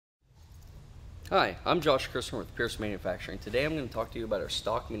Hi, I'm Josh Christopher with Pierce Manufacturing. Today I'm going to talk to you about our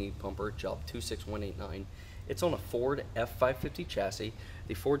stock mini pumper, Job 26189. It's on a Ford F550 chassis.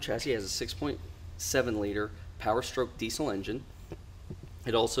 The Ford chassis has a 6.7 liter Power Stroke diesel engine.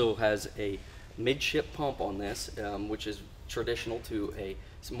 It also has a midship pump on this, which is traditional to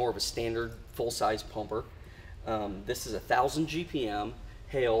more of a standard full-size pumper. This is a 1000 GPM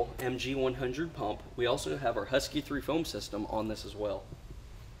Hale MG100 pump. We also have our Husky 3 foam system on this as well.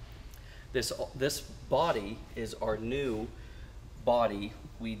 This body is our new body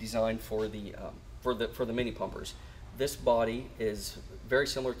we designed for the mini pumpers. This body is very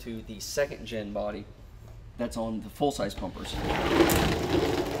similar to the second gen body that's on the full size pumpers.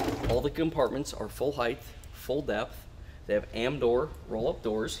 All the compartments are full height, full depth. They have Amdor roll up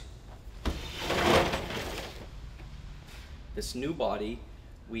doors. This new body,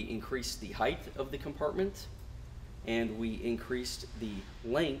 we increased the height of the compartment and we increased the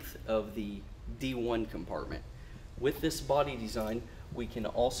length of the D1 compartment. With this body design, we can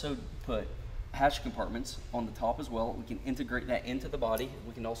also put hatch compartments on the top as well. We can integrate that into the body.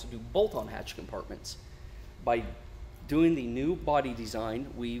 We can also do bolt-on hatch compartments. By doing the new body design,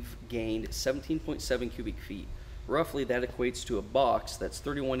 we've gained 17.7 cubic feet. Roughly, that equates to a box that's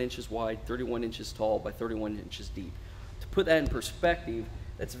 31 inches wide, 31 inches tall by 31 inches deep. To put that in perspective,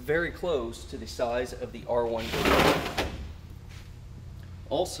 that's very close to the size of the R1.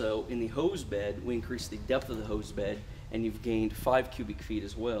 Also, in the hose bed, we increased the depth of the hose bed, and you've gained 5 cubic feet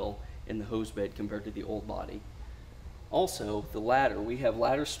as well in the hose bed compared to the old body. Also, the ladder, we have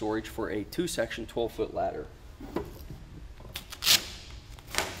ladder storage for a 2-section 12-foot ladder.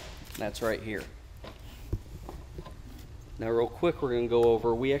 That's right here. Now real quick, we're going to go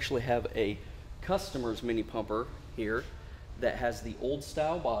over, we actually have a customer's mini pumper here that has the old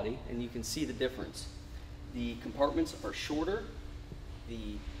style body, and you can see the difference. The compartments are shorter,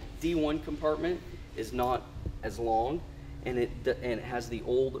 the D1 compartment is not as long, and it has the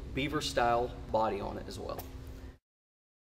old Beaver style body on it as well.